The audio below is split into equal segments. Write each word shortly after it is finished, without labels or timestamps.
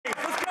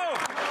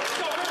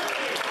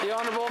The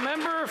honourable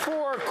member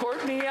for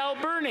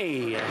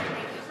Courtenay-Alberni.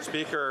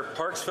 Speaker,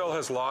 Parksville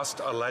has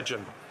lost a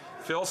legend.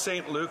 Phil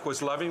St. Luke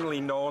was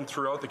lovingly known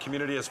throughout the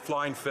community as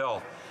Flyin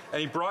Phil, and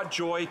he brought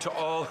joy to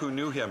all who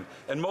knew him,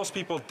 and most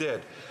people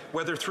did,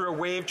 whether through a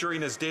wave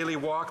during his daily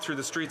walk through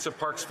the streets of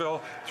Parksville,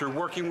 through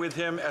working with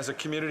him as a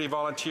community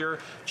volunteer,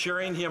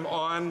 cheering him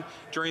on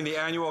during the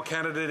annual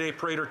Canada Day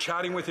Parade, or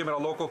chatting with him at a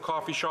local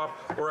coffee shop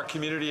or at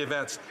community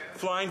events.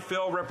 Flyin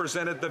Phil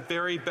represented the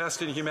very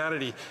best in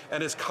humanity,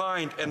 and his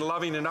kind and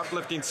loving and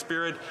uplifting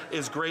spirit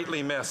is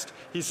greatly missed.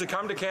 He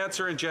succumbed to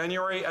cancer in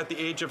January at the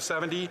age of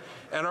 70,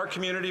 and our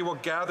community will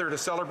gather to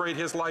celebrate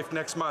his life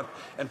next month,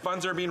 and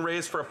funds are being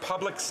raised for a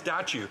public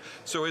statue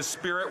so his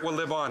spirit will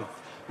live on.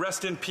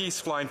 Rest in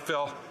peace, Flyin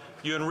Phil.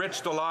 You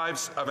enriched the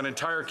lives of an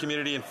entire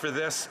community, and for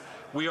this,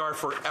 we are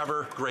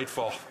forever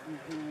grateful.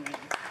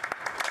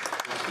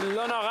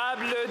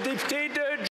 L'honorable député de